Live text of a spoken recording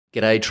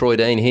G'day, Troy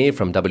Dean here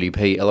from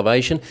WP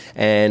Elevation,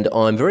 and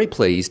I'm very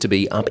pleased to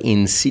be up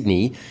in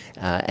Sydney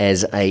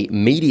as a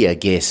media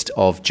guest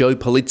of Joe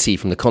Polizzi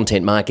from the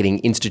Content Marketing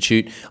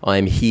Institute. I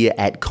am here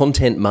at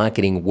Content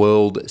Marketing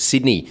World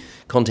Sydney.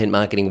 Content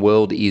Marketing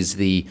World is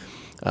the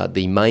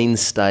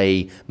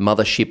mainstay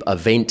mothership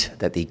event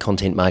that the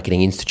Content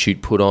Marketing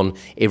Institute put on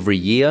every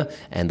year,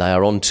 and they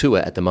are on tour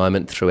at the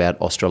moment throughout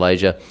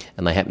Australasia,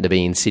 and they happen to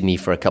be in Sydney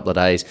for a couple of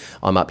days.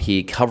 I'm up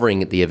here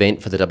covering the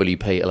event for the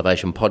WP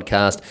Elevation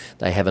podcast.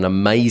 They have an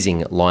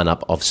amazing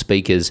lineup of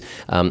speakers.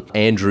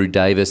 Andrew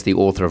Davis, the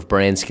author of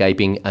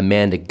Brandscaping,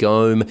 Amanda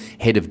Gome,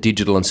 head of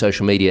digital and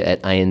social media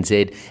at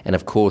ANZ, and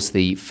of course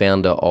the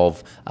founder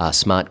of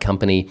Smart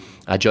Company,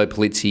 Joe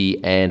Polizzi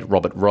and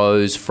Robert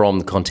Rose from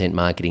the Content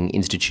Marketing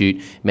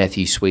Institute,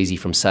 Matthew Sweezy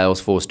from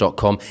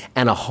Salesforce.com,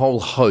 and a whole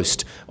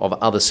host of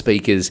other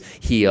speakers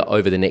here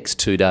over the next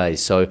 2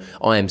 days. So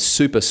I am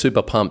super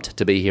pumped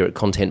to be here at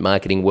Content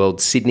Marketing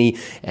World Sydney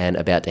and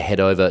about to head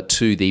over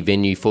to the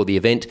venue for the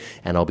event,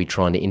 and I'll be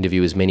trying to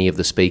interview as many of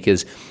the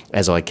speakers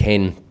as I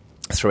can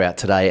throughout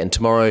today and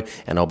tomorrow,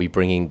 and I'll be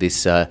bringing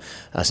this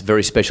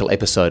very special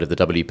episode of the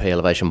WP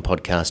Elevation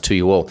podcast to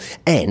you all.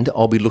 And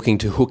I'll be looking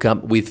to hook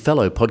up with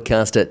fellow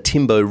podcaster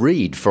Timbo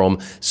Reid from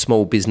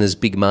Small Business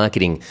Big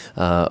Marketing.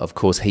 Of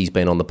course, he's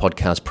been on the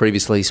podcast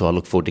previously, so I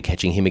look forward to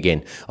catching him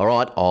again. All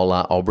right,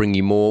 I'll bring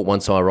you more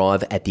once I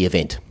arrive at the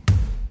event.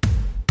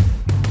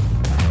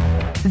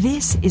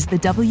 This is the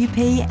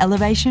WP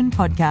Elevation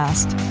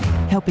podcast,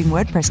 helping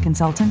WordPress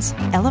consultants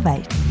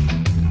elevate.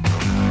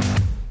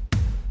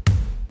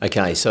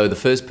 Okay, so the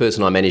first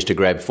person I managed to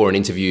grab for an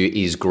interview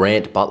is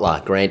Grant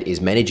Butler. Grant is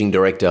Managing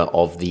Director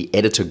of the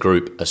Editor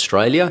Group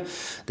Australia,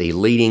 the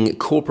leading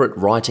corporate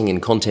writing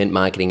and content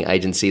marketing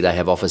agency. They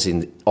have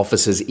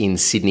offices in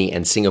Sydney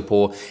and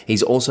Singapore.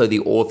 He's also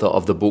the author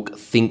of the book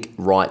Think,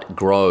 Write,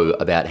 Grow,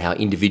 about how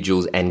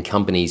individuals and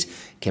companies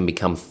can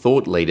become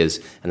thought leaders,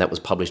 and that was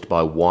published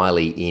by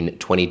Wiley in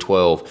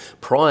 2012.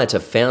 Prior to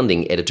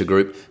founding Editor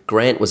Group,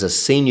 Grant was a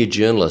senior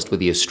journalist with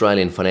the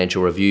Australian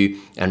Financial Review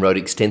and wrote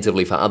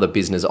extensively for other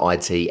business,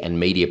 IT and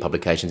media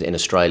publications in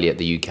Australia,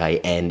 the UK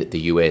and the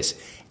US.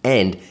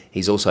 And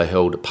he's also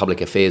held public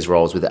affairs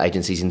roles with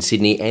agencies in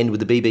Sydney and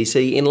with the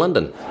BBC in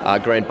London.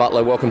 Grant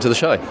Butler, welcome to the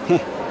show.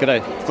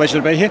 G'day, pleasure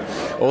to be here.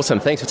 Awesome,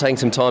 thanks for taking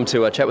some time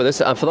to chat with us.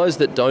 For those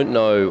that don't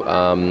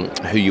know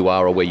who you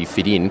are or where you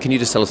fit in, can you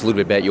just tell us a little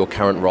bit about your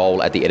current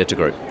role at the Editor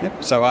Group?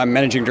 Yep. So I'm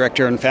Managing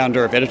Director and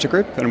Founder of Editor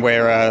Group, and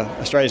we're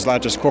Australia's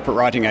largest corporate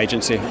writing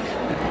agency,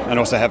 and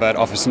also have an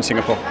office in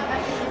Singapore.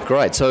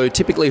 Great. So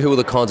typically, who are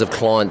the kinds of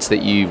clients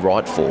that you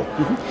write for?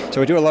 So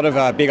we do a lot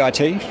of big IT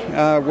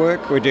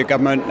work, we do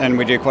government, and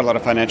we do quite a lot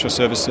of financial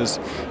services,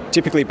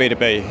 typically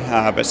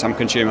B2B, but some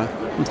consumer.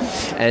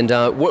 And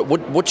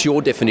what's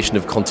your definition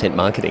of content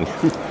marketing?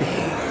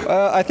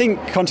 I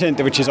think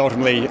content which is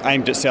ultimately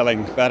aimed at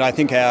selling, but I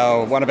think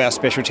one of our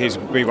specialties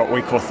would be what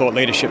we call thought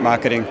leadership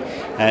marketing.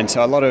 And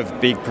so a lot of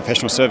big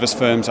professional service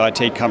firms,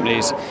 IT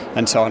companies,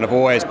 and so on have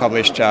always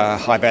published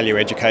high-value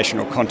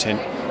educational content,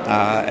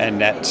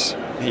 and that's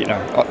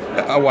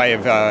a way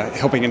of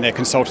helping in their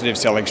consultative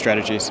selling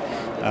strategies.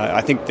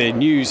 I think the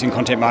news in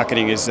content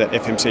marketing is that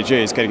FMCG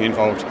is getting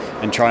involved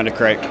and trying to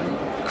create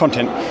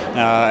content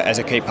as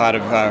a key part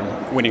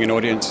of winning an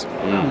audience.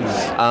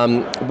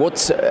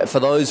 For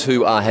those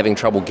who are having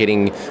trouble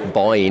getting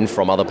buy-in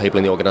from other people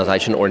in the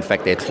organisation or in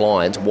fact their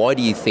clients,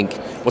 what's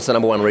the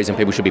number one reason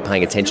people should be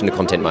paying attention to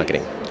content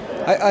marketing?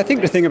 I think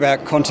the thing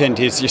about content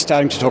is you're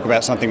starting to talk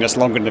about something that's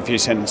longer than a few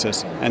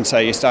sentences, and so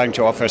you're starting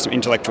to offer some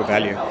intellectual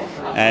value.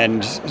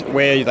 And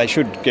where they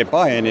should get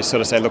buy-in is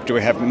sort of say, look, do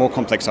we have more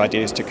complex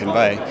ideas to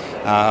convey?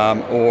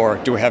 Or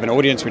do we have an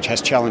audience which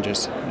has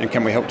challenges, and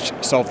can we help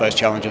solve those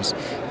challenges?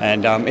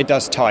 And it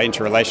does tie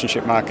into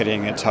relationship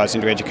marketing, it ties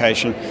into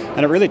education,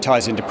 and it really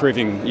ties into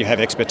proving you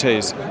have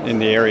expertise in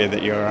the area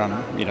that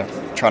you're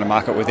trying to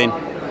market within.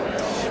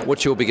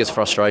 What's your biggest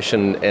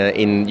frustration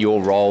in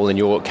your role in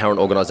your current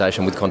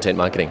organisation with content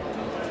marketing?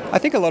 I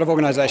think a lot of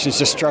organisations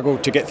just struggle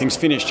to get things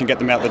finished and get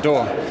them out the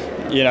door.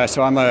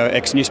 So I'm an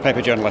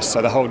ex-newspaper journalist,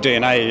 so the whole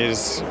DNA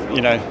is,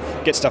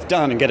 get stuff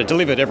done and get it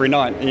delivered every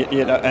night.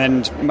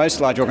 And most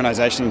large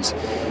organisations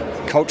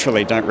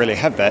culturally don't really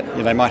have that.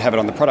 They might have it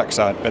on the product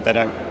side, but they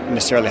don't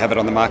necessarily have it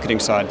on the marketing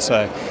side.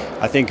 So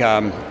I think,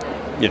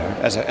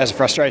 as a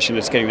frustration,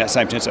 it's getting that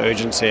same sense of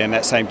urgency and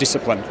that same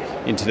discipline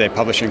into their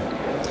publishing.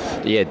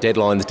 Yeah,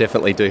 deadlines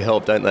definitely do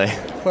help, don't they?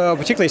 Well,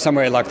 particularly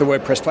somewhere like the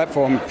WordPress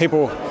platform,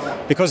 people,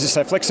 because it's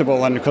so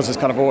flexible and because it's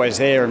kind of always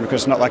there and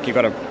because it's not like you've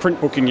got a print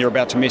booking you're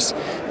about to miss,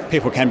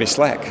 people can be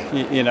slack,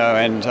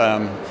 and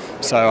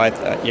so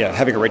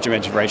having a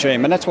regimented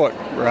regime, and that's what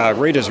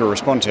readers will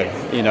respond to.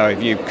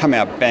 If you come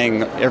out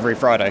bang every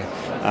Friday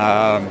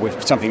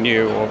with something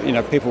new,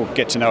 or people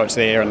get to know it's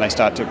there and they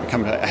start to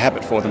become a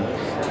habit for them.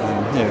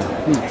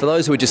 For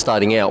those who are just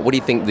starting out, what do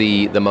you think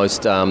the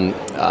most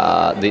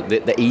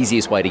the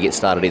easiest way to get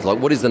started is? Like,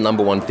 what is the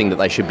number one thing that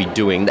they should be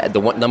doing?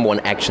 The number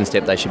one action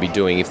step they should be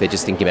doing if they're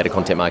just thinking about a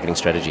content marketing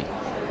strategy?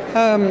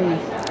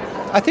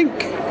 I think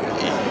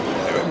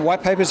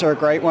White papers are a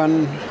great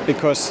one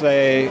because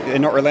they're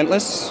not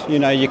relentless.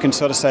 You can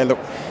sort of say, look,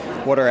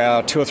 what are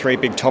our 2 or 3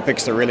 big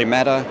topics that really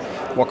matter?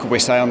 What could we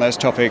say on those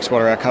topics?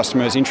 What are our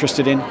customers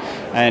interested in?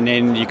 And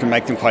then you can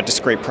make them quite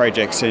discrete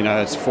projects.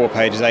 It's 4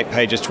 pages, 8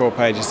 pages, 12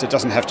 pages. It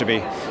doesn't have to be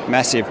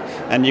massive.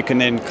 And you can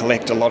then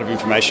collect a lot of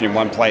information in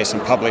one place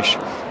and publish.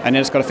 And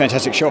then it's got a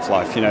fantastic shelf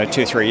life,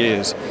 2-3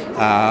 years.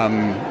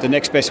 The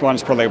next best one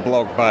is probably a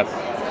blog, but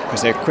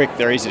because they're quick,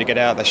 they're easy to get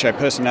out, they show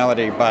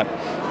personality, but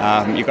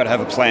you've got to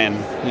have a plan.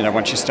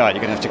 Once you start,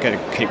 you're going to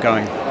have to keep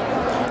going.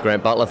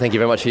 Grant Butler, thank you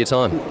very much for your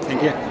time.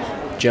 Thank you.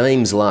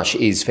 James Lush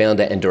is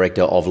founder and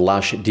director of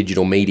Lush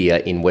Digital Media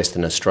in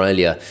Western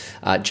Australia.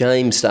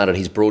 James started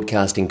his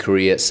broadcasting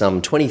career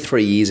some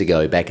 23 years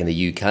ago back in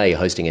the UK,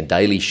 hosting a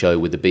daily show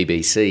with the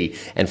BBC.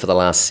 And for the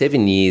last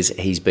 7 years,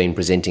 he's been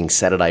presenting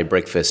Saturday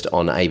Breakfast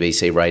on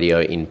ABC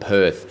Radio in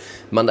Perth.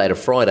 Monday to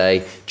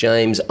Friday,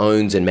 James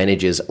owns and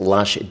manages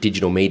Lush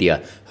Digital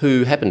Media,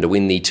 who happened to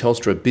win the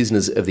Telstra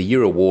Business of the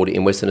Year Award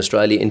in Western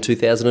Australia in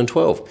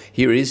 2012.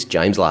 Here is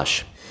James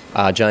Lush.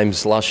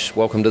 James Lush,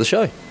 welcome to the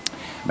show.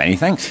 Many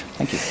thanks.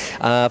 Thank you.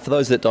 For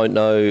those that don't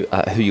know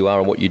who you are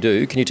and what you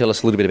do, can you tell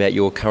us a little bit about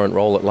your current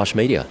role at Lush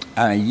Media?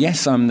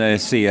 Yes, I'm the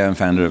CEO and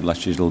founder of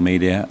Lush Digital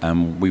Media.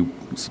 We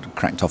sort of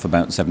cracked off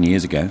about 7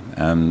 years ago.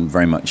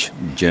 Very much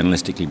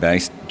journalistically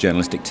based,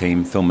 journalistic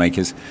team,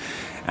 filmmakers,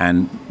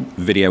 and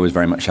video was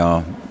very much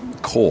our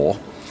core.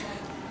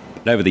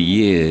 But over the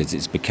years,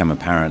 it's become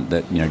apparent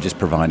that just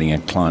providing a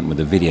client with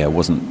a video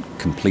wasn't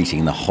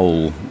completing the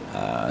whole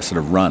sort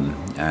of run,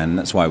 and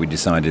that's why we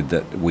decided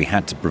that we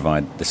had to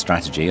provide the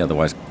strategy.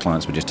 Otherwise,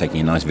 clients were just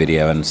taking a nice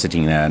video and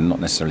sitting there and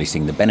not necessarily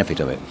seeing the benefit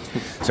of it.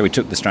 So we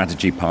took the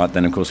strategy part.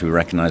 Then, of course, we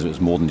recognised it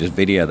was more than just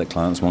video that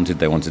clients wanted.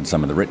 They wanted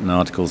some of the written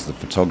articles, the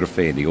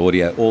photography, the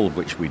audio, all of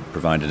which we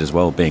provided as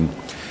well, being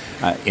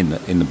in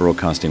the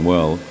broadcasting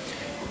world.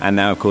 And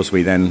now, of course,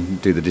 we then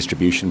do the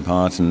distribution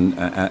part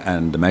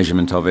and the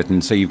measurement of it.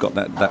 And so you've got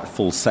that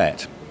full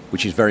set,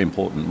 which is very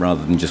important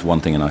rather than just one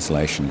thing in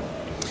isolation.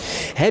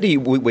 How do you?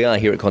 We are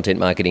here at Content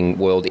Marketing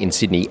World in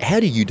Sydney. How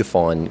do you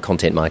define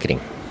content marketing?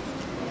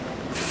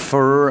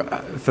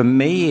 For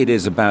me, it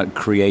is about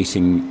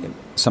creating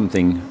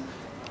something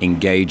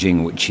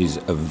engaging, which is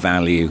of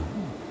value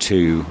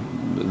to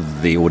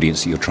the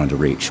audience that you're trying to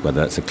reach, whether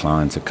that's a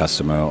client, a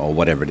customer, or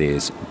whatever it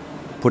is.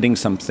 Putting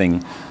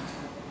something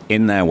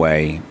in their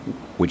way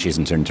which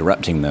isn't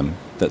interrupting them,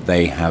 that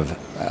they have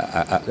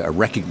a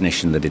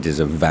recognition that it is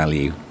of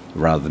value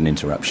rather than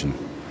interruption.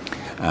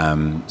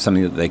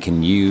 Something that they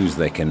can use,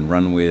 they can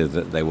run with,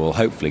 that they will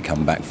hopefully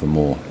come back for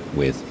more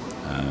with.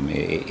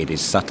 It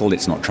is subtle,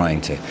 it's not trying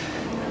to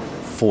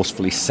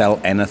forcefully sell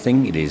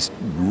anything. It is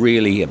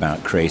really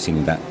about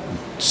creating that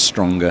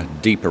stronger,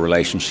 deeper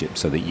relationship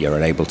so that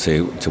you're able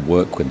to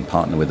work with and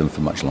partner with them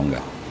for much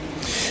longer.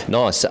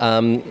 Nice.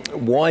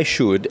 Why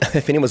should,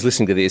 if anyone's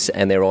listening to this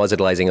and their eyes are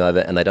glazing over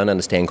and they don't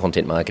understand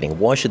content marketing,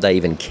 why should they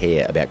even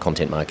care about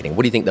content marketing?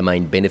 What do you think the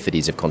main benefit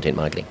is of content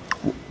marketing?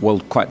 Well,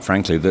 quite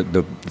frankly,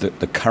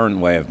 the current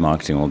way of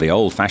marketing, or the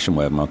old-fashioned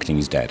way of marketing,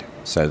 is dead.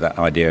 So that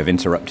idea of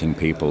interrupting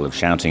people, of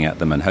shouting at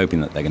them and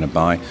hoping that they're going to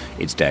buy,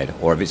 it's dead.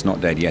 Or if it's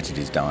not dead yet, it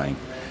is dying.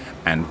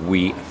 And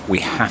we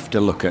have to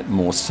look at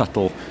more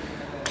subtle,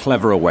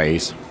 cleverer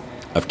ways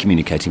of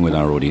communicating with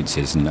our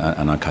audiences and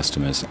our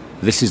customers.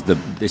 This is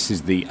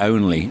the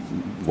only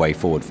way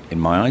forward in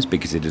my eyes,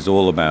 because it is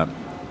all about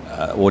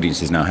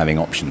audiences now having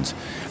options.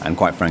 And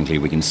quite frankly,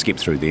 we can skip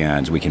through the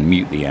ads, we can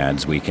mute the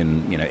ads, we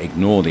can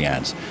ignore the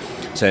ads.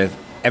 So if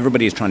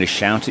everybody is trying to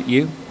shout at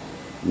you,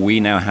 we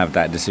now have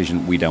that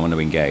decision, we don't want to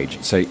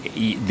engage. So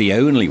the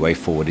only way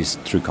forward is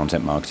through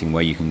content marketing,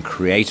 where you can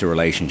create a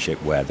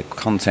relationship where the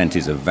content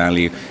is of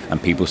value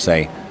and people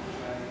say,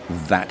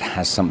 that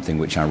has something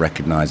which I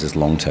recognise as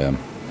long-term.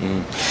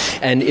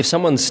 And if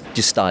someone's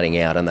just starting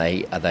out and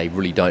they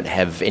really don't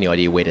have any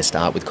idea where to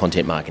start with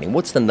content marketing,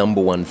 what's the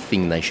number one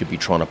thing they should be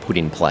trying to put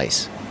in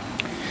place?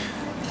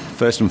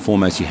 First and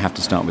foremost, you have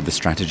to start with the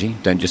strategy.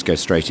 Don't just go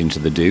straight into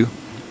the do.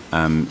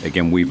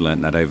 Again, we've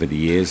learned that over the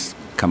years.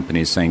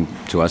 Companies saying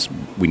to us,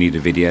 we need a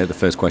video. The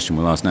first question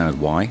we'll ask now is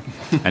why?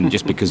 And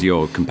just because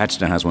your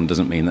competitor has one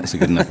doesn't mean that's a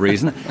good enough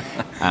reason.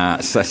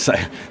 So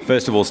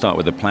first of all, start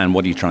with a plan.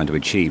 What are you trying to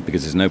achieve?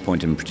 Because there's no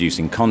point in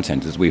producing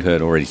content, as we've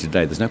heard already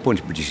today. There's no point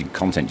in producing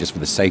content just for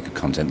the sake of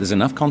content. There's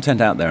enough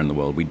content out there in the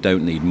world. We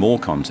don't need more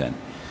content.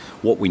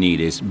 What we need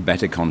is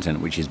better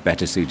content, which is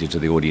better suited to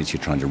the audience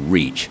you're trying to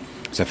reach.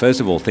 So first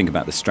of all, think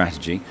about the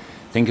strategy.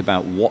 Think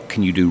about what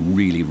can you do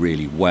really,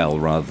 really well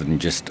rather than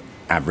just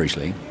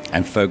averagely,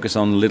 and focus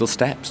on little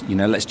steps.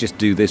 Let's just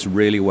do this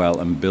really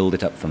well and build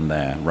it up from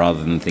there,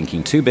 rather than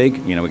thinking too big.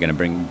 We're going to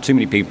bring too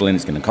many people in,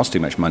 it's going to cost too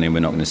much money, and we're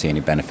not going to see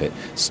any benefit.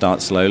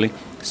 Start slowly,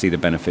 see the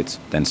benefits,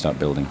 then start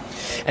building.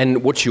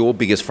 And what's your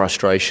biggest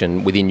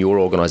frustration within your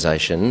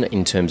organisation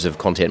in terms of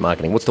content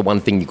marketing? What's the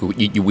one thing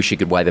you wish you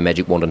could wave a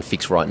magic wand and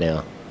fix right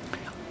now?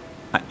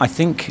 I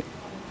think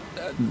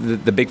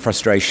the big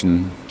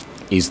frustration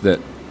is that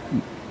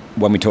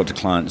when we talk to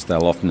clients,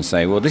 they'll often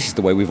say, well, this is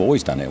the way we've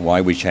always done it.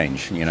 Why we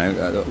change?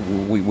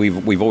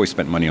 We've always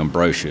spent money on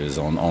brochures,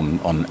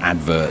 on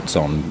adverts,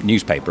 on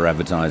newspaper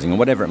advertising, or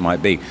whatever it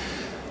might be.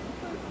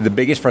 The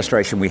biggest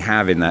frustration we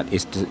have in that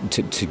is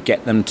to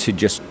get them to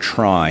just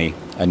try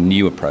a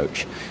new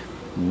approach.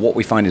 What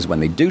we find is when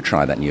they do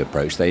try that new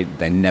approach,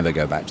 they never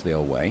go back to the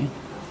old way,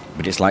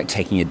 but it's like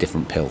taking a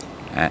different pill.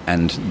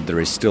 And there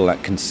is still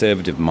that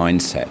conservative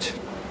mindset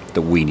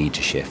that we need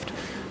to shift.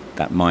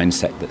 That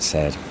mindset that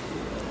said,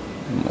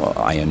 well,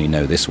 I only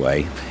know this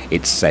way,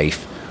 it's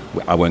safe,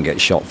 I won't get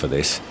shot for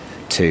this,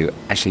 to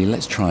actually,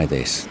 let's try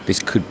this. This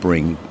could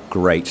bring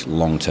great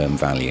long-term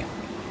value.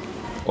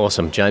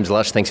 Awesome. James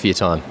Lush, thanks for your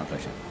time. My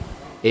pleasure.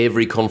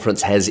 Every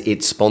conference has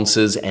its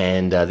sponsors,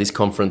 and this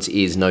conference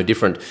is no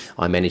different.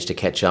 I managed to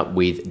catch up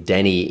with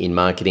Danny in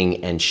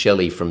marketing and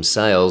Shelley from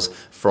sales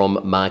from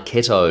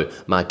Marketo.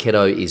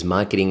 Marketo is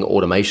marketing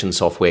automation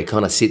software,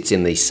 kind of sits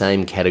in the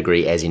same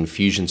category as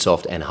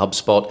Infusionsoft and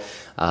HubSpot,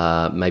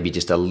 maybe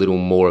just a little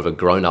more of a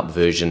grown-up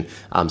version,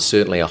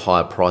 certainly a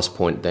higher price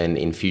point than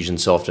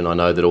Infusionsoft, and I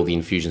know that all the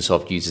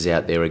Infusionsoft users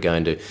out there are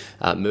going to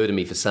murder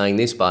me for saying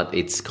this, but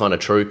it's kind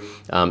of true.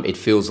 It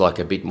feels like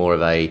a bit more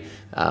of a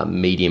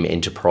medium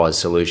enterprise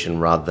solution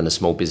rather than a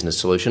small business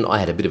solution. I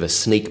had a bit of a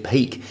sneak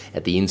peek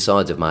at the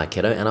insides of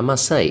Marketo, and I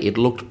must say it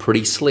looked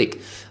pretty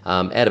slick.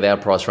 Out of our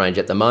price range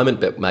at the moment,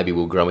 but maybe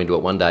we'll grow into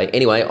it one day.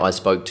 Anyway, I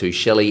spoke to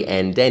Shelley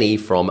and Danny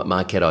from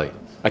Marketo.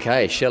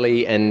 Okay,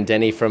 Shelley and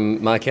Danny from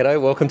Marketo,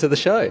 welcome to the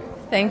show.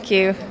 Thank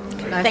you.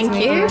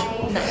 Thank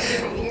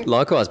you.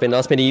 Likewise, been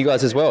nice meeting you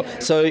guys as well.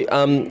 So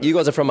you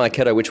guys are from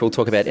Marketo, which we'll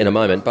talk about in a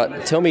moment,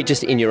 but tell me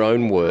just in your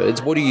own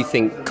words, what do you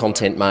think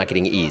content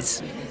marketing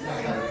is?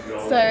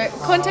 So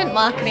content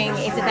marketing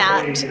is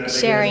about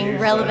sharing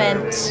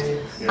relevant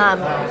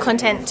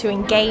content to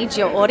engage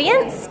your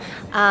audience,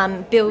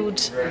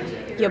 build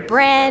your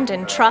brand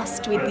and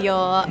trust with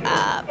your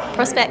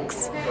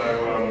prospects.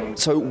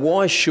 So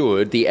why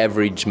should the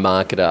average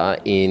marketer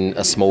in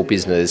a small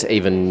business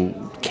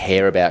even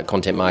care about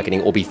content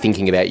marketing or be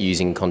thinking about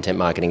using content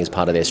marketing as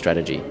part of their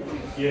strategy?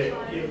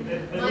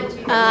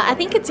 I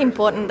think it's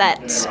important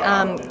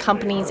that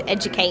companies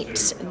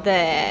educate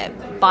their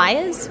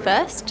buyers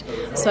first.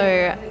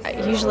 So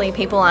usually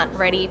people aren't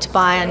ready to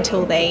buy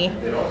until they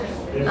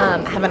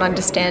have an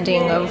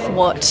understanding of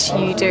what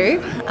you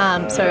do.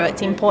 So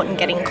it's important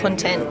getting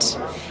content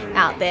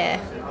out there.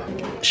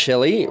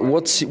 Shelley,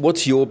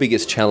 what's your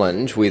biggest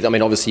challenge with, I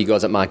mean, obviously you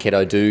guys at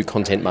Marketo do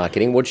content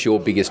marketing. What's your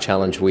biggest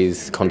challenge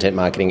with content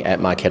marketing at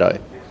Marketo?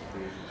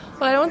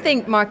 Well, I don't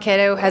think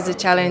Marketo has a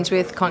challenge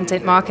with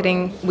content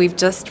marketing. We've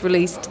just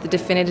released the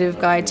definitive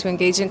guide to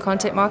engaging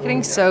content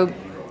marketing, so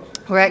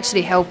we're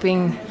actually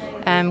helping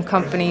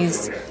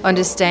companies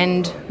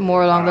understand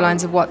more along the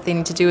lines of what they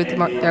need to do with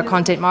their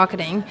content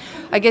marketing.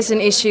 I guess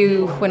an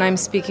issue when I'm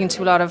speaking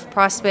to a lot of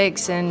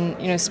prospects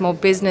and small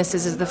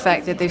businesses is the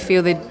fact that they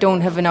feel they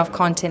don't have enough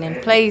content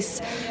in place,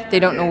 they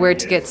don't know where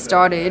to get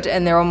started,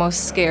 and they're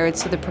almost scared,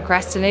 so they're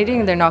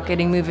procrastinating, they're not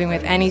getting moving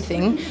with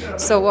anything.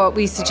 So what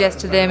we suggest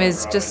to them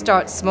is just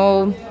start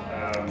small.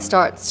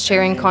 Start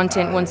sharing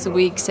content once a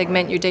week,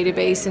 segment your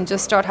database, and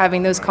just start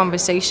having those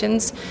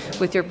conversations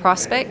with your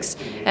prospects.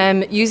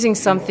 Using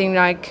something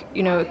like,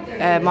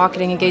 a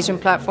marketing engagement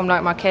platform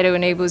like Marketo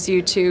enables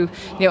you to,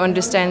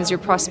 understand your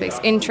prospects'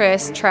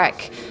 interests,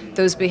 track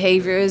those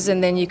behaviors,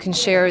 and then you can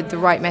share the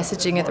right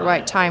messaging at the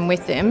right time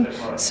with them.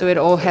 So it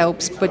all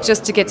helps. But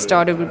just to get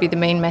started would be the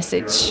main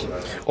message.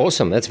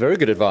 Awesome, that's very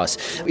good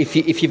advice.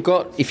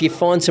 If you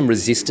find some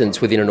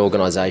resistance within an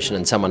organisation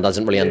and someone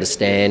doesn't really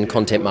understand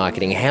content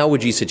marketing, how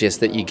would you suggest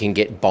that you can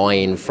get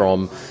buy-in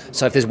from?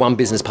 So if there's one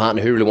business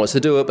partner who really wants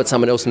to do it, but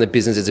someone else in the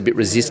business is a bit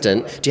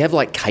resistant, do you have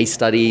like case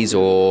studies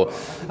or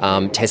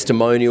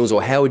testimonials,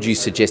 or how would you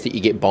suggest that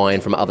you get buy-in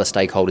from other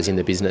stakeholders in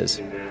the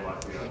business?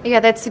 Yeah,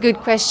 that's a good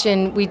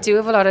question. We do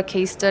have a lot of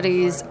case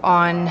studies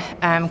on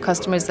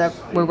customers that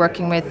we're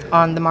working with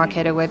on the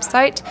Marketo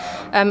website.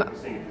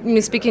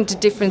 Speaking to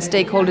different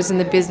stakeholders in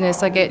the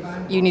business, I get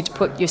you need to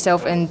put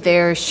yourself in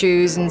their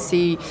shoes and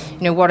see,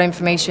 what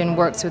information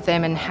works with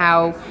them and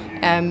how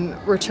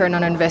return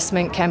on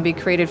investment can be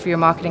created for your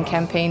marketing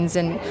campaigns,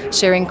 and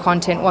sharing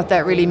content, what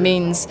that really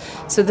means.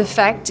 So the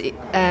fact,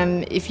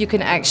 if you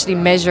can actually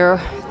measure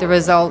the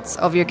results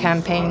of your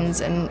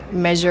campaigns and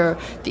measure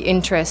the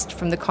interest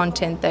from the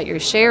content that you're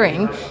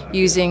sharing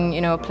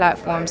using, a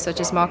platform such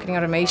as marketing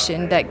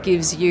automation, that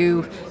gives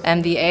you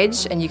the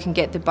edge, and you can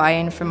get the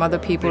buy-in from other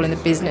people in the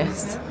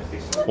business.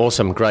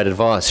 Awesome, great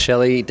advice.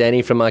 Shelley,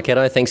 Danny from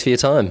Marketo, thanks for your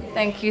time.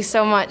 Thank you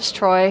so much,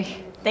 Troy.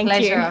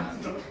 Pleasure.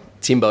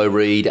 Timbo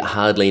Reid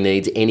hardly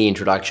needs any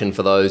introduction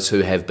for those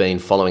who have been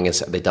following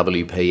us at the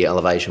WP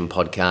Elevation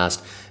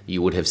podcast.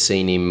 You would have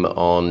seen him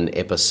on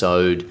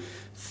episode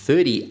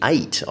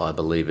 38, I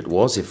believe it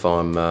was, if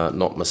I'm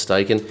not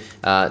mistaken.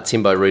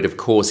 Timbo Reid, of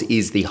course,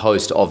 is the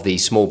host of the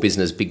Small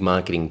Business Big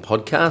Marketing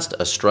podcast,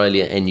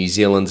 Australia and New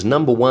Zealand's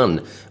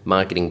 #1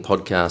 marketing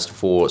podcast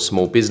for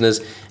small business.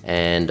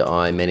 And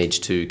I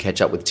managed to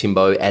catch up with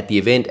Timbo at the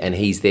event, and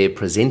he's there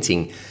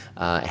presenting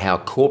how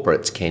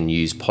corporates can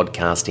use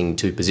podcasting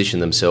to position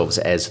themselves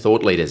as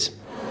thought leaders.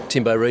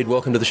 Timbo Reid,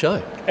 welcome to the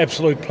show.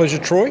 Absolute pleasure,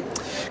 Troy.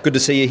 Good to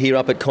see you here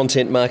up at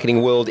Content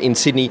Marketing World in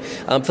Sydney.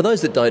 For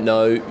those that don't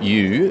know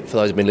you, for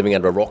those who've been living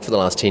under a rock for the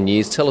last 10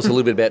 years, tell us a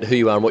little bit about who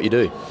you are and what you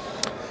do.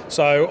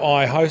 So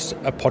I host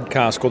a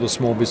podcast called the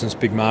Small Business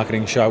Big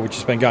Marketing Show, which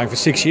has been going for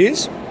 6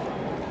 years.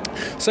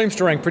 Seems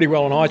to rank pretty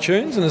well on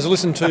iTunes and is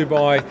listened to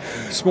by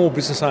small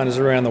business owners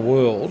around the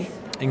world,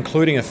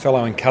 including a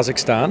fellow in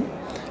Kazakhstan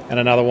and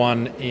another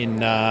one in...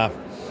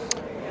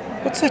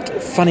 what's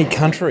that funny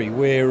country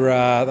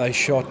where they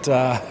shot...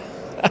 I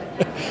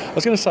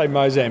was going to say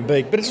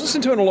Mozambique, but it's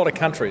listened to in a lot of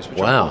countries, which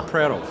I'm quite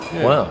proud of.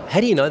 Yeah. Wow. How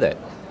do you know that?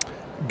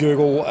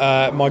 Google,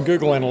 my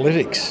Google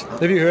Analytics.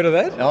 Have you heard of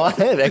that? Oh, I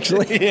have,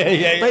 actually.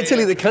 Yeah. They tell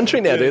you the country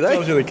now, do they?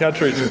 Tells you the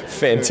country.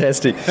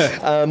 Fantastic.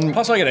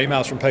 Plus I get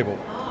emails from people.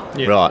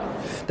 Yeah.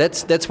 Right.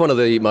 That's one of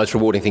the most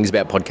rewarding things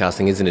about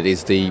podcasting, isn't it,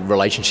 is the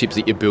relationships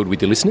that you build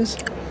with your listeners?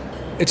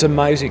 It's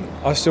amazing.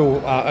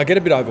 I get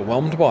a bit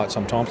overwhelmed by it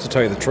sometimes, to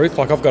tell you the truth.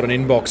 Like, I've got an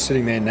inbox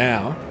sitting there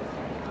now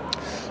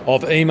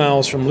of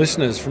emails from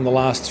listeners from the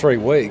last 3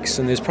 weeks,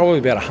 and there's probably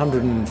about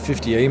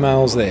 150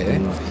 emails there.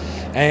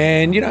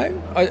 And, you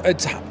know,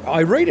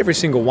 I read every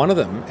single one of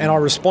them and I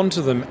respond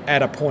to them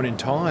at a point in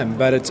time,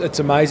 but it's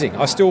amazing.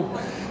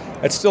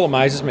 It still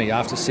amazes me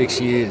after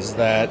 6 years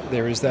that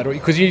there is that,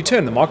 because you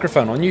turn the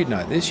microphone on, you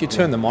know this, you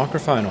turn the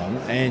microphone on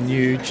and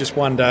you just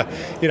wonder,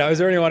 you know, is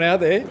there anyone out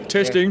there?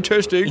 Testing.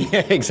 Yeah,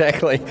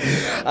 exactly.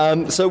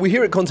 So we're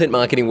here at Content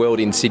Marketing World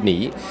in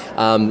Sydney.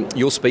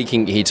 You're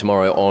speaking here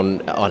tomorrow on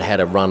how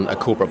to run a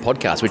corporate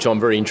podcast, which I'm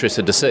very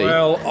interested to see.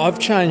 Well, I've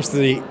changed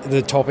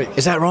the topic.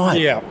 Is that right?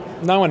 Yeah.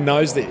 No one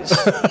knows this.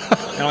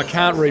 And I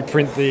can't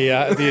reprint the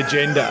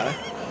agenda.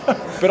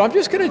 But I'm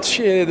just going to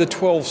share the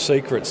 12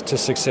 secrets to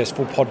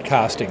successful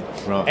podcasting.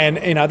 Right. And,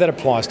 you know, that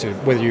applies to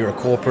whether you're a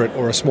corporate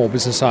or a small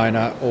business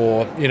owner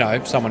or, you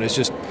know, someone who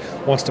just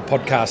wants to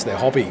podcast their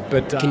hobby.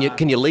 But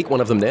Can you leak one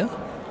of them now?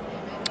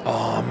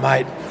 Oh,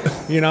 mate,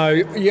 you know,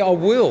 yeah, I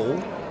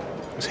will.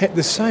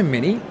 There's so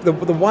many. The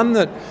one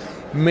that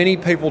many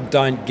people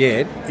don't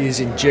get is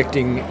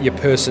injecting your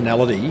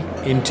personality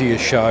into your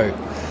show.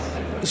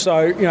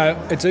 So, you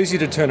know, it's easy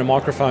to turn a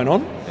microphone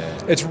on.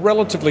 It's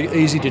relatively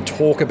easy to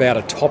talk about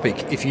a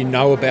topic if you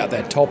know about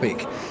that topic.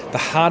 The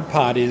hard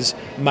part is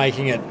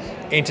making it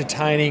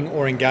entertaining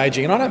or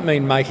engaging. And I don't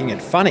mean making it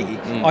funny.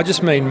 I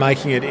just mean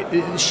making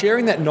it,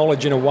 sharing that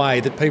knowledge in a way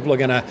that people are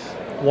going to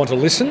want to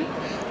listen,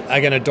 are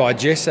going to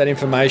digest that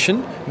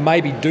information,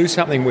 maybe do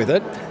something with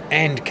it,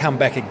 and come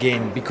back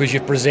again because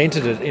you've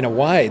presented it in a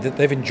way that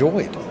they've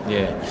enjoyed.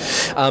 Yeah.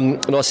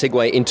 Nice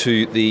segue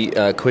into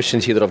the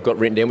questions here that I've got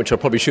written down, which I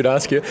probably should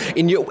ask you.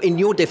 In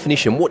your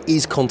definition, what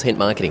is content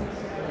marketing?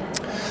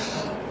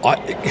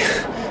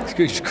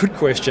 Good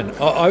question.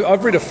 I've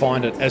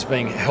redefined it as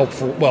being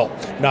helpful. Well,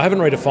 no, I haven't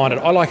redefined it.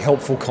 I like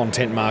helpful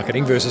content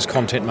marketing versus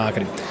content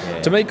marketing.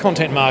 Yeah. To me,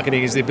 content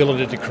marketing is the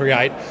ability to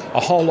create a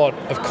whole lot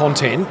of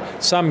content,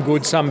 some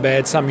good, some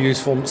bad, some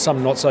useful,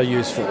 some not so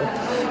useful.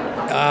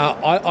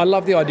 I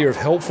love the idea of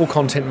helpful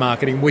content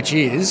marketing, which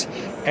is,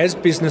 as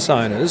business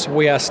owners,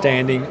 we are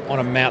standing on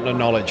a mountain of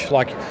knowledge.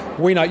 Like,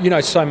 you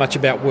know so much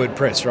about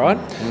WordPress, right?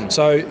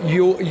 So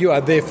you are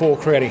therefore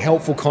creating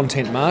helpful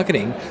content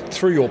marketing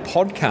through your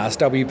podcast,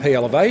 WP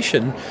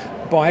Elevation,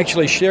 by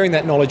actually sharing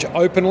that knowledge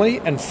openly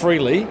and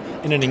freely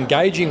in an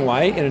engaging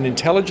way, in an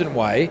intelligent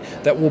way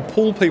that will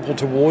pull people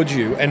towards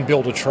you and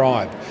build a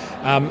tribe.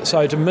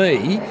 So to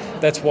me,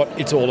 that's what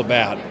it's all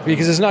about,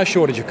 because there's no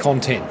shortage of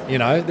content, you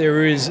know,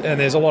 there's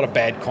a lot of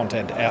bad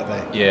content out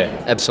there.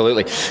 Yeah,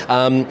 absolutely.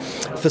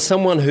 For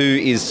someone who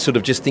is sort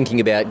of just thinking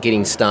about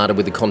getting started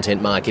with the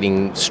content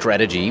marketing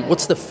strategy,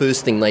 what's the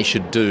first thing they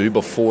should do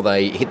before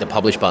they hit the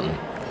publish button?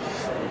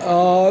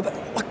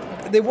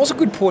 There was a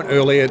good point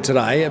earlier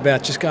today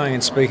about just going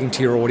and speaking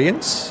to your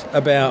audience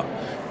about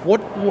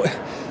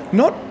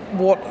not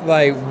what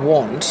they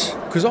want,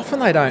 because often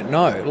they don't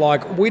know.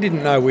 Like, we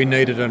didn't know we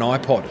needed an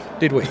iPod,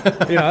 did we?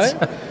 You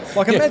know,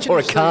 like, imagine or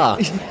a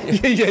car.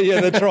 yeah,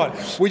 that's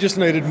right. We just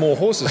needed more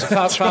horses,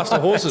 faster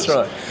horses.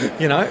 That's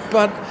right. You know,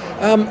 but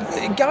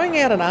going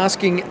out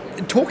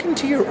and talking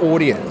to your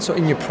audience or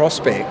in your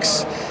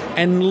prospects,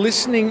 and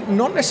listening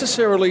not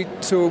necessarily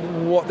to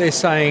what they're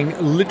saying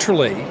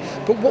literally,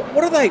 but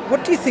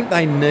what do you think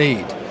they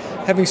need?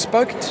 Having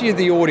spoken to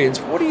the audience,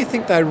 what do you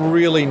think they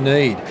really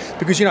need?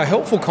 Because, you know,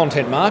 helpful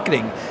content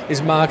marketing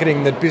is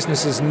marketing that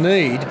businesses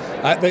need,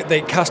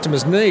 that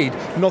customers need,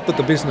 not that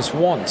the business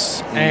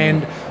wants.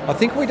 And I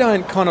think we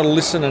don't kind of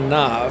listen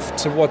enough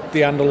to what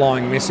the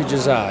underlying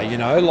messages are, you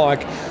know,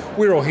 like,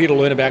 we're all here to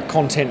learn about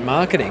content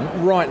marketing.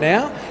 Right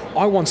now,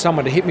 I want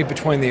someone to hit me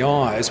between the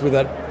eyes with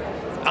that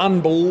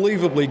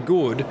unbelievably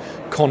good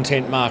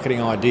content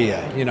marketing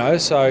idea, you know.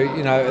 So,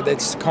 you know,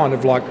 it's kind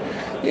of like,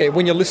 yeah,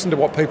 when you listen to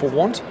what people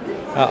want,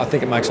 I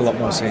think it makes a lot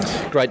more sense.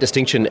 Great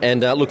distinction.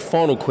 And look,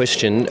 final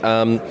question.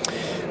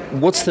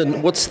 What's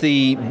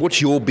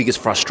your biggest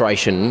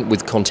frustration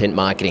with content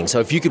marketing? So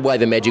if you could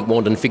wave a magic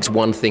wand and fix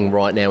one thing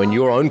right now in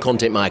your own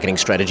content marketing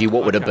strategy,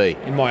 what would it be?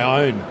 In my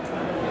own?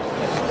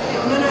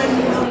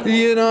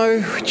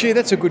 Gee,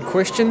 that's a good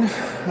question.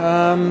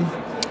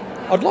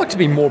 I'd like to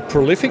be more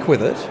prolific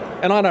with it.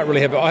 And I don't really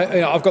have.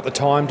 I've got the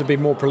time to be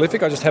more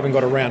prolific. I just haven't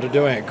got around to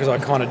doing it because I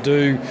kind of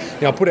do.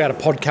 I put out a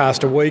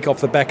podcast a week. Off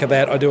the back of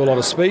that, I do a lot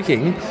of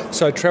speaking,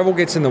 so travel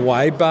gets in the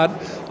way. But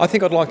I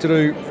think I'd like to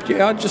do.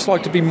 I'd just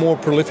like to be more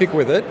prolific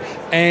with it.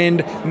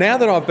 And now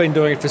that I've been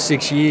doing it for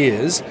 6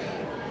 years,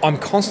 I'm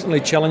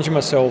constantly challenging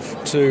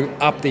myself to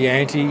up the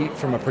ante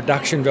from a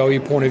production value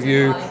point of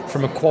view,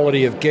 from a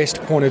quality of guest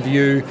point of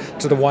view,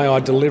 to the way I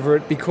deliver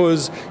it.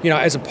 Because,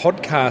 as a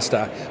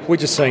podcaster, we're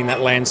just seeing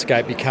that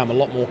landscape become a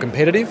lot more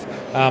competitive,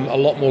 a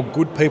lot more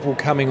good people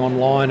coming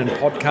online and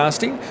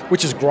podcasting,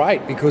 which is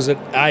great because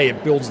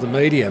it builds the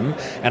medium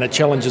and it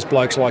challenges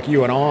blokes like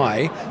you and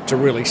I to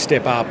really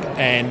step up.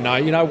 And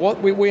you know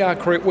what? We are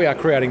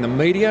creating the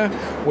media,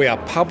 we are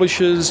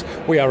publishers,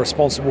 we are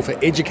responsible for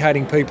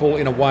educating people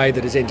in a way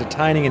that is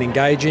entertaining and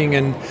engaging,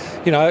 and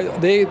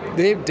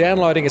they're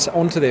downloading us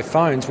onto their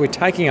phones. We're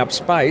taking up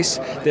space.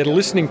 They're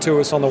listening to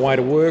us on the way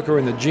to work or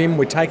in the gym.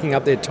 We're taking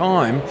up their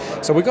time.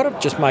 So we've got to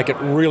just make it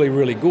really,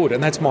 really good,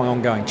 and that's my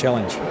ongoing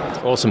challenge.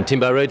 Awesome.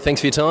 Timbo Reid,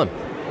 thanks for your time.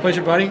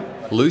 Pleasure, buddy.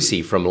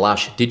 Lucy from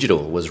Lush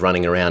Digital was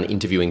running around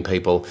interviewing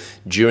people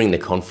during the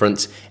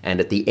conference, and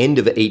at the end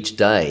of each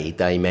day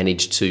they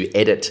managed to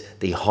edit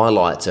the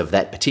highlights of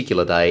that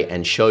particular day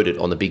and showed it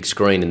on the big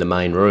screen in the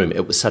main room.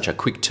 It was such a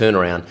quick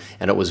turnaround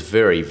and it was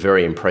very,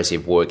 very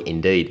impressive work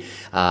indeed.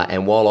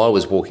 And while I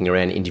was walking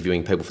around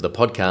interviewing people for the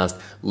podcast,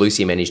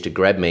 Lucy managed to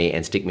grab me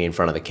and stick me in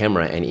front of the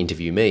camera and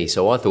interview me.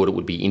 So I thought it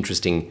would be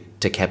interesting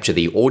to capture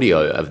the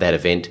audio of that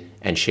event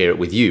and share it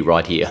with you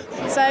right here.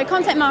 So,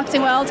 Content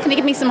Marketing World, can you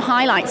give me some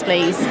highlights,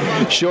 please?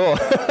 Sure.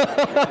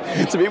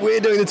 It's a bit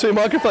weird doing the two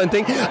microphone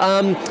thing.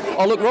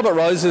 Look, Robert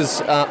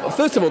Rose's,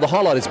 first of all, the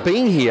highlight is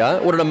being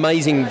here. What an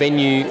amazing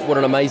venue, what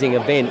an amazing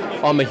event.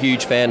 I'm a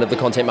huge fan of the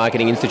Content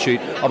Marketing Institute.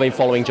 I've been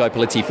following Joe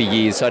Polizzi for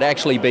years, so to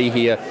actually be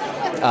here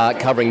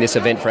covering this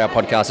event for our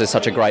podcast is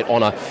such a great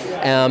honour.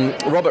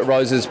 Robert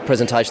Rose's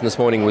presentation this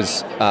morning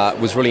was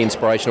really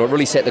inspirational. It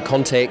really set the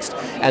context,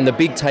 and the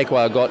big takeaway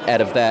I got out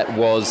of that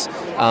was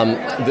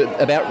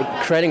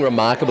about creating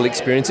remarkable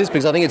experiences,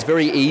 because I think it's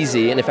very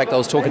easy, and in fact I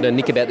was talking to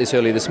Nick about this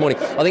earlier this morning,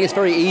 I think it's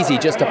very easy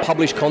just to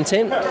publish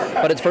content,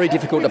 but it's very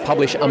difficult to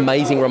publish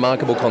amazing,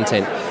 remarkable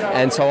content.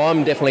 And so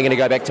I'm definitely going to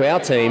go back to our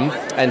team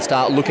and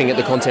start looking at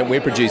the content we're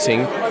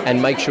producing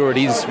and make sure it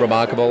is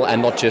remarkable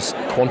and not just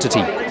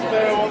quantity.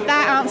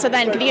 That answer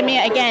then, could you give me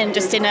it again,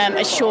 just in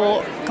a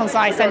short,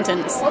 concise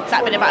sentence,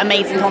 that bit about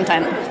amazing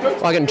content?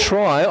 I can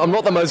try. I'm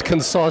not the most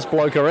concise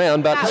bloke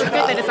around, but... That was good,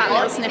 that is that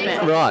little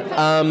snippet. Right.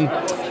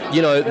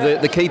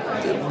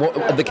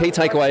 The key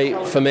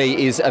takeaway for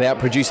me is about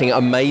producing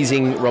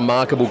amazing,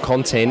 remarkable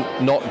content,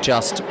 not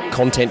just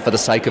content for the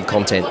sake of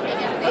content.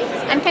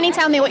 And can you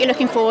tell me what you're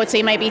looking forward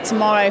to maybe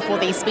tomorrow for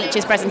these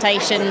speeches,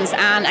 presentations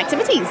and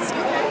activities?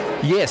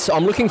 Yes,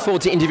 I'm looking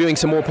forward to interviewing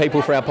some more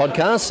people for our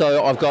podcast.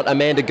 So I've got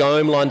Amanda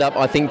Gome lined up,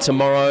 I think,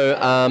 tomorrow.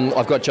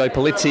 I've got Joe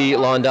Polizzi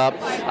lined up.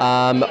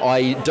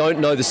 I don't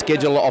know the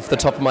schedule off the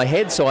top of my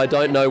head, so I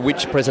don't know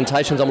which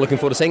presentations I'm looking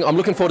forward to seeing. I'm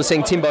looking forward to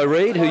seeing Timbo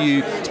Reid, who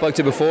you spoke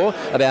to before,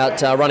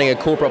 about running a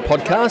corporate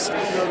podcast,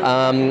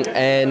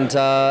 and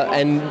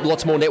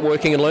lots more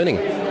networking and learning.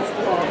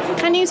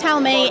 Can you tell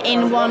me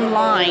in one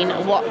line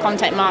what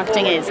content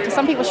marketing is? Because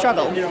some people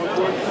struggle.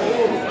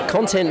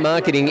 Content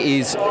marketing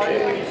is,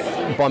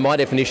 by my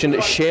definition,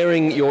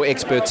 sharing your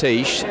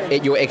expertise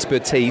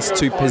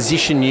to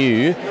position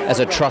you as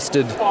a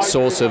trusted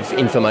source of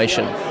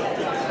information.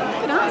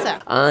 Good answer.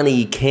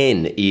 Arnie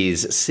Ken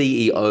is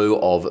CEO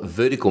of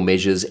Vertical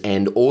Measures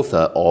and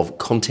author of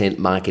Content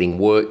Marketing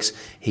Works.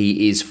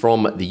 He is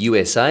from the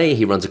USA.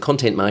 He runs a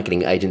content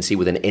marketing agency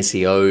with an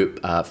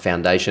SEO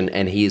foundation,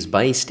 and he is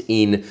based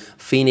in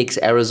Phoenix,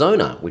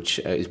 Arizona, which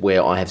is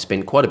where I have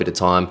spent quite a bit of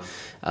time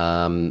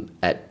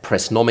at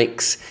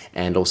Pressnomics,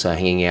 and also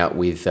hanging out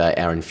with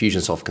our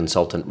Infusionsoft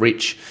consultant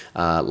Rich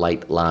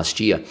late last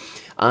year.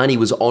 Arnie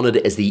was honoured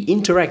as the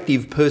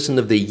Interactive Person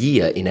of the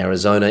Year in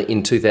Arizona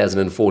in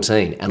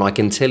 2014, and I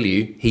can tell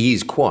you he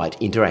is quite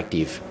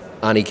interactive.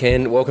 Arnie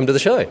Ken, welcome to the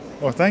show.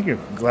 Well, thank you.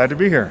 Glad to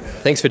be here.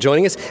 Thanks for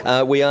joining us.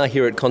 We are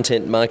here at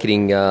Content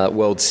Marketing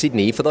World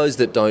Sydney. For those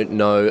that don't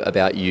know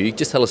about you,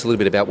 just tell us a little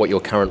bit about what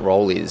your current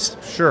role is.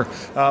 Sure.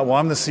 Well,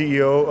 I'm the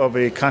CEO of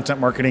a content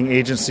marketing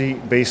agency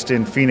based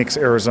in Phoenix,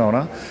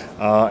 Arizona.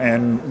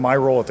 And my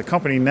role at the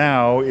company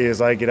now is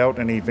I get out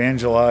and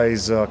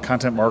evangelize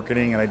content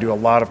marketing, and I do a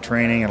lot of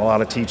training and a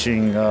lot of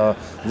teaching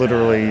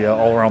literally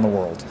all around the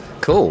world.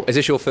 Cool. Is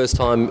this your first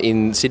time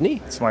in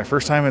Sydney? It's my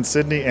first time in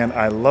Sydney, and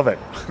I love it.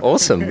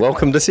 Awesome.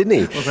 Welcome to Sydney.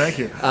 Well, thank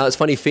you. It's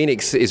funny,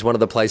 Phoenix is one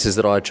of the places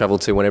that I travel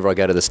to whenever I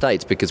go to the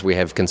States, because we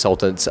have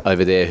consultants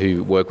over there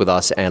who work with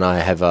us, and I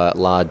have a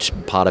large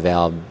part of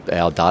our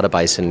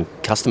database and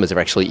customers are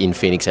actually in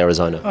Phoenix,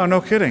 Arizona. Oh,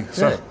 no kidding. Yeah.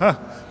 So,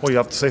 well, you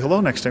have to say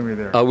hello next time you're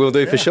there. I will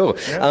do, for sure.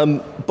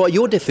 Yeah. By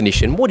your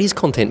definition, what is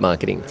content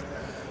marketing?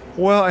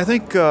 Well, I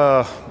think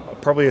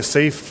probably a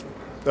safe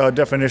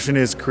definition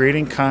is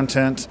creating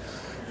content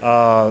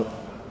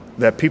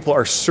that people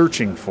are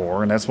searching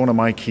for, and that's one of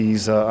my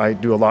keys. I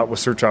do a lot with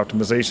search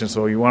optimization,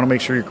 so you want to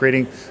make sure you're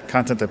creating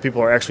content that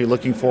people are actually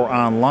looking for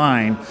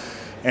online.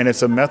 And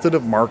it's a method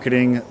of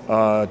marketing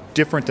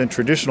different than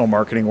traditional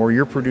marketing, where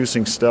you're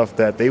producing stuff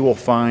that they will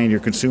find, your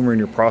consumer and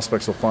your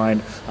prospects will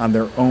find on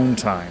their own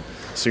time.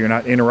 So you're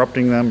not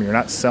interrupting them, you're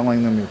not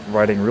selling them, you're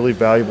providing really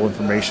valuable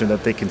information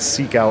that they can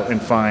seek out and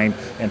find,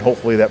 and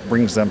hopefully that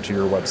brings them to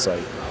your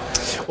website.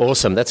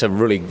 Awesome. That's a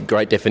really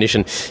great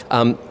definition.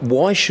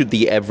 Why should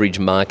the average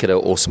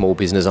marketer or small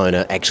business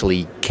owner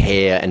actually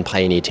care and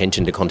pay any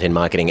attention to content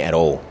marketing at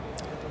all?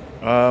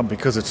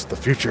 Because it's the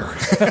future.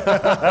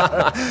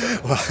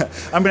 Well,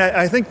 I mean,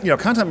 I think,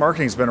 content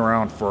marketing has been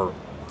around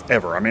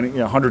forever. I mean,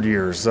 100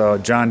 years.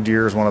 John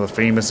Deere is one of the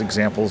famous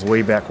examples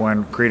way back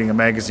when, creating a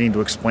magazine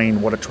to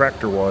explain what a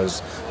tractor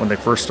was when they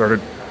first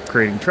started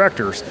creating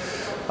tractors.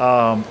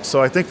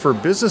 So I think for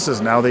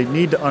businesses now, they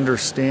need to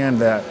understand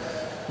that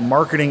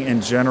marketing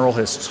in general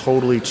has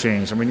totally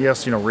changed. I mean,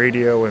 yes,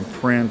 radio and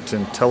print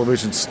and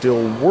television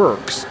still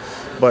works,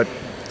 but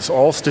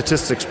all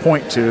statistics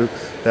point to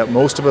that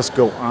most of us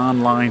go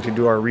online to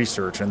do our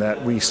research, and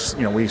that we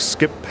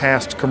skip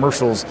past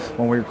commercials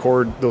when we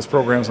record those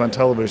programs on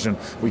television.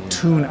 We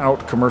tune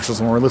out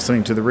commercials when we're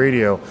listening to the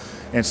radio.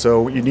 And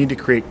so you need to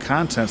create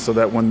content so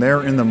that when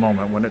they're in the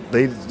moment, when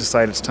they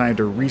decide it's time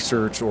to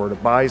research or to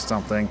buy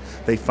something,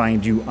 they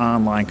find you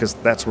online, because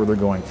that's where they're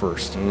going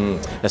first.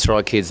 That's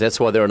right, kids. That's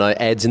why there are no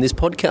ads in this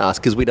podcast,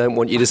 because we don't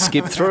want you to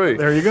skip through.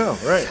 There you go.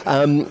 Right.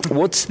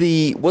 What's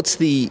the one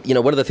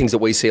of the things that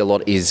we see a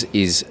lot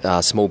is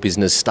small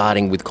business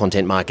starting with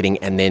content marketing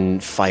and then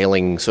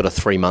failing sort of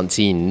 3 months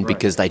in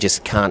because they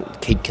just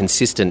can't keep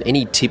consistent.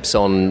 Any tips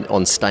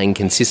on staying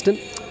consistent?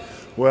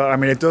 Well, I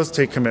mean, it does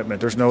take commitment.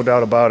 There's no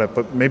doubt about it.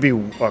 But maybe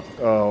a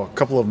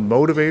couple of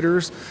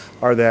motivators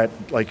are that,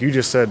 like you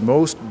just said,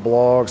 most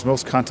blogs,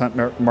 most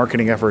content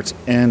marketing efforts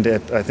end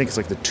at, I think it's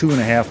like the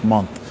 2.5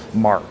 month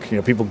mark.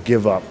 People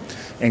give up.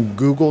 And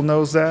Google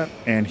knows that,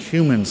 and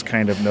humans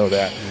kind of know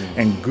that.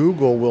 And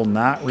Google will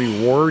not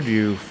reward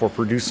you for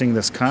producing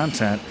this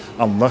content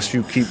unless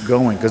you keep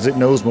going, because it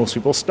knows most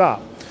people stop.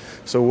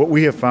 So what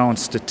we have found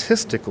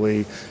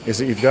statistically is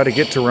that you've got to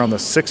get to around the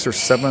 6th or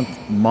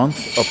 7th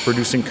month of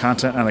producing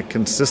content on a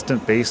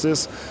consistent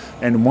basis.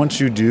 And once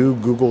you do,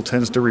 Google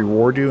tends to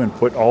reward you and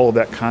put all of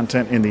that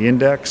content in the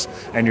index,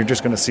 and you're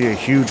just going to see a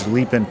huge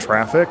leap in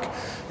traffic.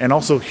 And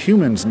also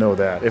humans know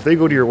that. If they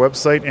go to your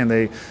website and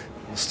they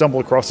stumble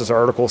across this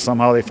article,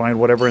 somehow they find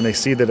whatever, and they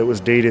see that it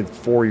was dated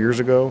 4 years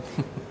ago,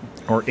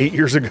 or 8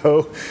 years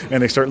ago,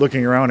 and they start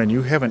looking around and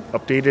you haven't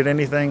updated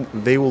anything,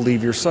 they will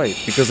leave your site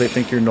because they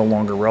think you're no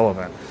longer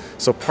relevant.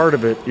 So part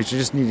of it, you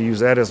just need to use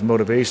that as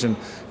motivation.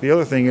 The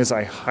other thing is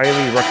I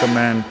highly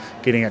recommend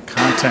getting a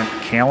content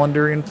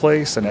calendar in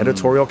place, an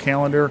editorial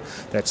calendar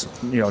that's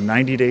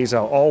 90 days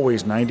out,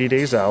 always 90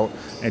 days out,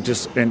 and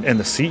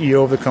the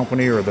CEO of the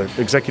company or the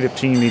executive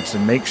team needs to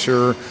make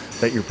sure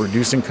that you're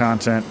producing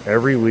content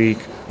every week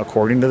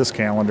according to this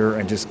calendar,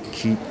 and just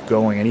keep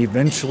going. And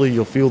eventually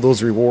you'll feel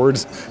those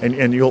rewards,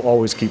 and you'll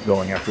always keep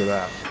going after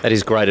that. That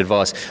is great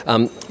advice.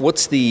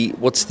 What's the?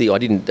 I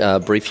didn't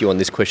brief you on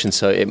this question,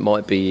 so it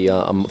might be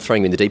I'm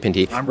throwing you in the deep end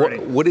here. I'm ready.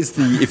 What is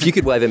the? If you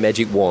could wave a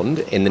magic wand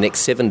in the next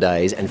 7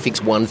 days and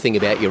fix one thing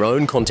about your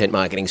own content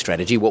marketing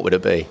strategy, what would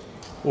it be?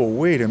 Well,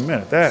 wait a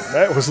minute.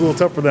 That was a little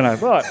tougher than I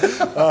thought.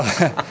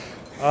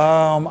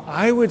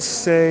 I would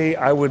say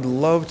I would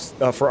love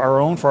for our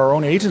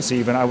own agency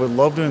even. I would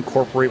love to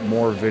incorporate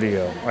more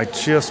video. I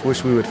just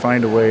wish we would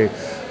find a way.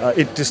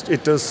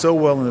 It does so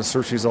well in the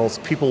search results.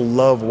 People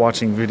love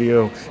watching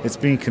video. It's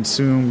being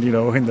consumed,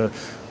 in the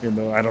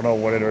I don't know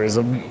what it is,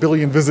 1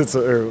 billion visits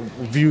or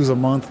views a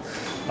month.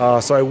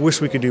 So I wish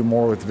we could do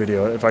more with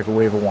video. If I could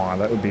wave a wand,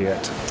 that would be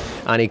it.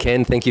 Arnie,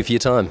 Ken, thank you for your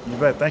time. You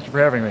bet. Thank you for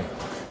having me.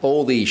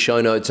 All the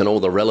show notes and all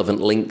the relevant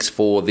links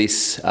for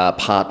this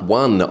part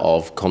 1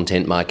 of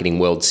Content Marketing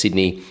World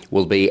Sydney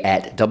will be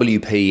at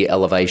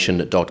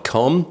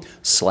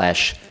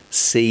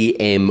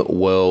wpelevation.com/CM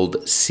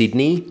World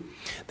Sydney.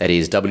 That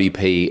is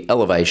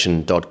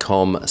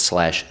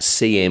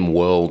wpelevation.com/CM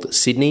World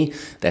Sydney.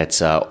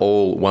 That's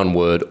all one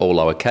word, all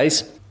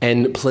lowercase.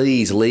 And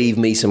please leave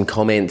me some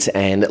comments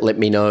and let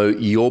me know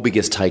your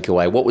biggest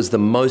takeaway. What was the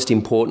most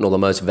important or the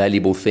most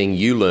valuable thing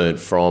you learned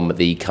from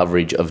the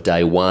coverage of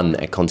day 1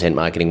 at Content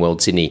Marketing World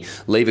Sydney?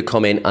 Leave a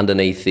comment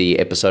underneath the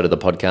episode of the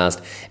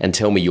podcast and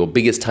tell me your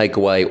biggest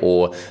takeaway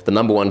or the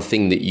number one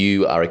thing that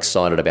you are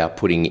excited about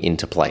putting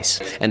into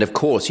place. And of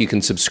course, you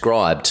can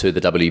subscribe to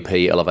the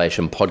WP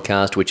Elevation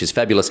podcast, which is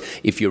fabulous.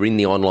 If you're in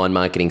the online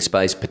marketing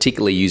space,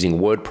 particularly using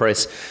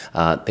WordPress,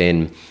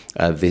 then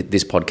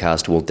this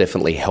podcast will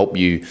definitely help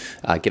you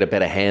get a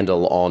better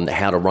handle on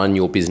how to run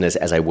your business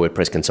as a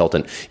WordPress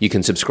consultant. You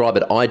can subscribe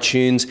at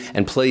iTunes,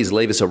 and please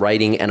leave us a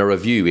rating and a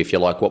review if you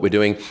like what we're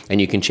doing.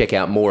 And you can check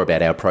out more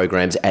about our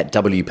programs at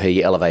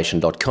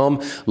wpelevation.com.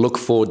 Look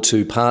forward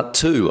to part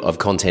 2 of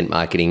Content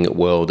Marketing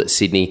World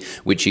Sydney,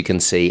 which you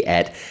can see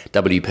at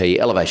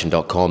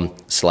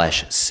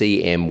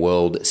wpelevation.com/CM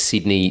World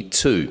Sydney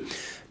 2.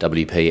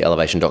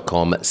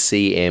 wpelevation.com,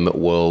 CM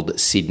World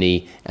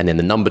Sydney, and then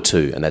the number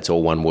 2, and that's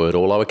all one word,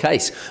 all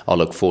lowercase. I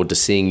look forward to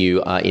seeing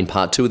you in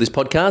part 2 of this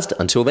podcast.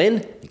 Until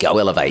then, go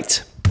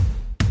elevate.